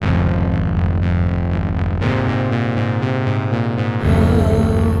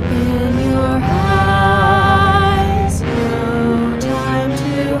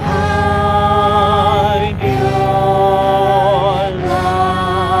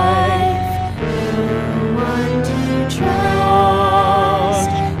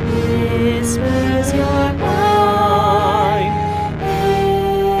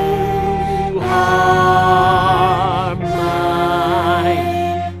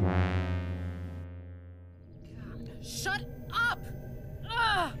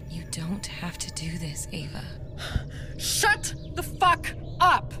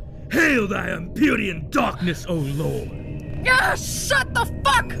Hail thy empyrean darkness, O Lord! Yeah, shut the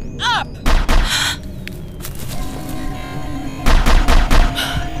fuck up!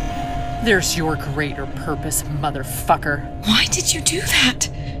 There's your greater purpose, motherfucker. Why did you do that?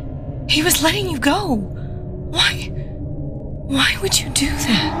 He was letting you go. Why would you do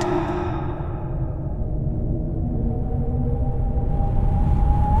that?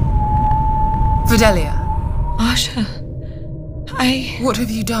 Fidelia. Asha, What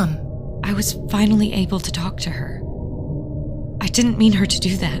have you done? I was finally able to talk to her. I didn't mean her to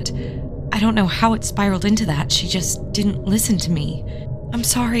do that. I don't know how it spiraled into that. She just didn't listen to me. I'm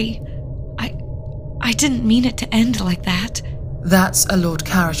sorry. I didn't mean it to end like that. That's a Lord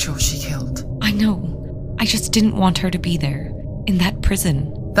Carashor she killed. I know. I just didn't want her to be there, in that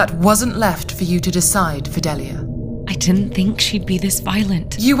prison. That wasn't left for you to decide, Fidelia. I didn't think she'd be this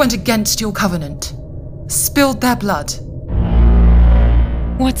violent. You went against your covenant. Spilled their blood.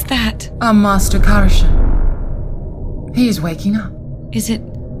 What's that? Our Master Carashor. He is waking up. Is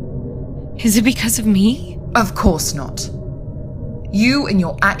it because of me? Of course not. You and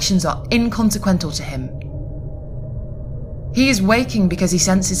your actions are inconsequential to him. He is waking because he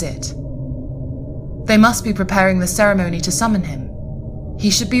senses it. They must be preparing the ceremony to summon him. He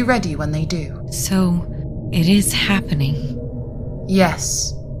should be ready when they do. So, it is happening.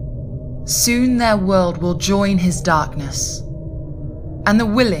 Yes. Soon their world will join his darkness. And the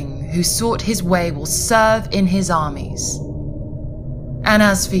willing who sought his way will serve in his armies. And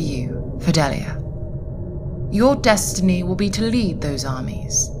as for you, Fidelia, your destiny will be to lead those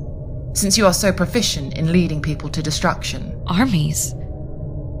armies, since you are so proficient in leading people to destruction. Armies?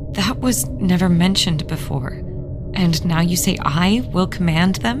 That was never mentioned before. And now you say I will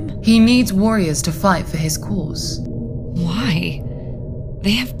command them? He needs warriors to fight for his cause. Why?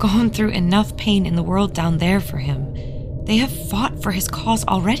 They have gone through enough pain in the world down there for him. They have fought for his cause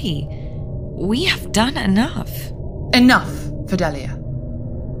already. We have done enough. Enough, Fidelia.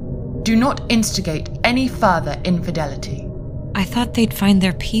 Do not instigate any further infidelity. I thought they'd find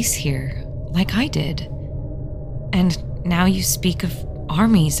their peace here, like I did. And now you speak of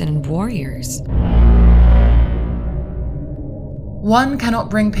armies and warriors. One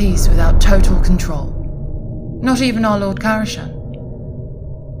cannot bring peace without total control. Not even our Lord Carashor.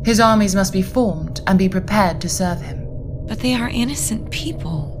 His armies must be formed and be prepared to serve him. But they are innocent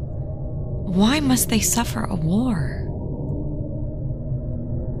people. Why must they suffer a war?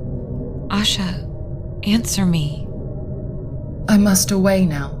 Asha, answer me. I must away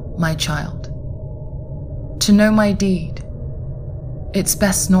now, my child. To know my deed, it's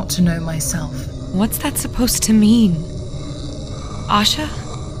best not to know myself. What's that supposed to mean? Asha?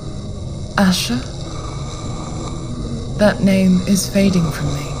 Asha? That name is fading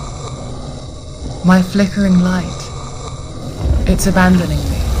from me. My flickering light. It's abandoning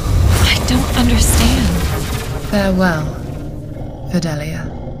me. I don't understand. Farewell, Fidelia.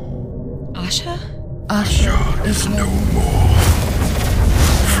 Asha? Asha is no more.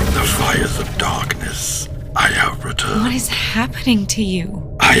 From the fires of darkness, I have returned. What is happening to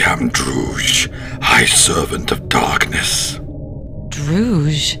you? I am Druj, High Servant of Darkness.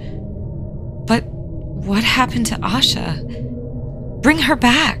 Druj? But what happened to Asha? Bring her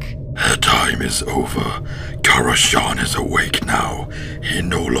back. Her time is over. Carashor is awake now. He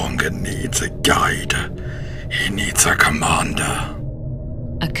no longer needs a guide. He needs a commander.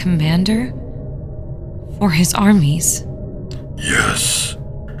 A commander? For his armies? Yes.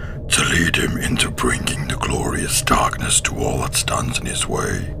 To lead him into bringing the glorious darkness to all that stands in his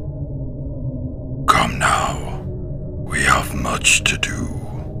way. Come now. We have much to do.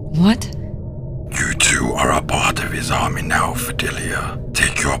 What? You two are a part of his army now, Fidelia.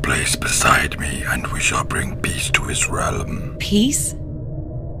 Take your place beside me, and we shall bring peace to his realm. Peace?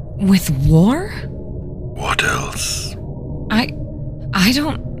 With war? What else? I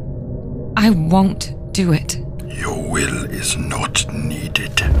won't do it. Your will is not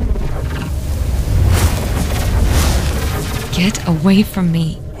needed. Get away from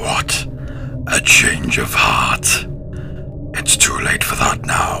me. What? A change of heart? It's too late for that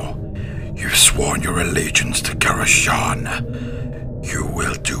now. You've sworn your allegiance to Carashor. You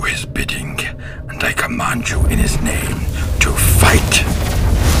will do his bidding, and I command you in his name to fight.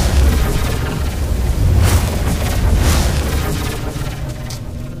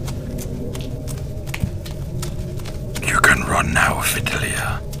 You can run now,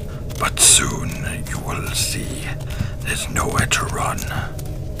 Fidelia, but soon you will see there's nowhere to run.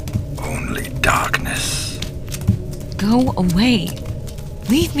 Only darkness. Go away.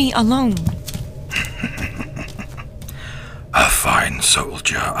 Leave me alone. A fine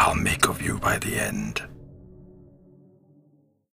soldier I'll make of you by the end.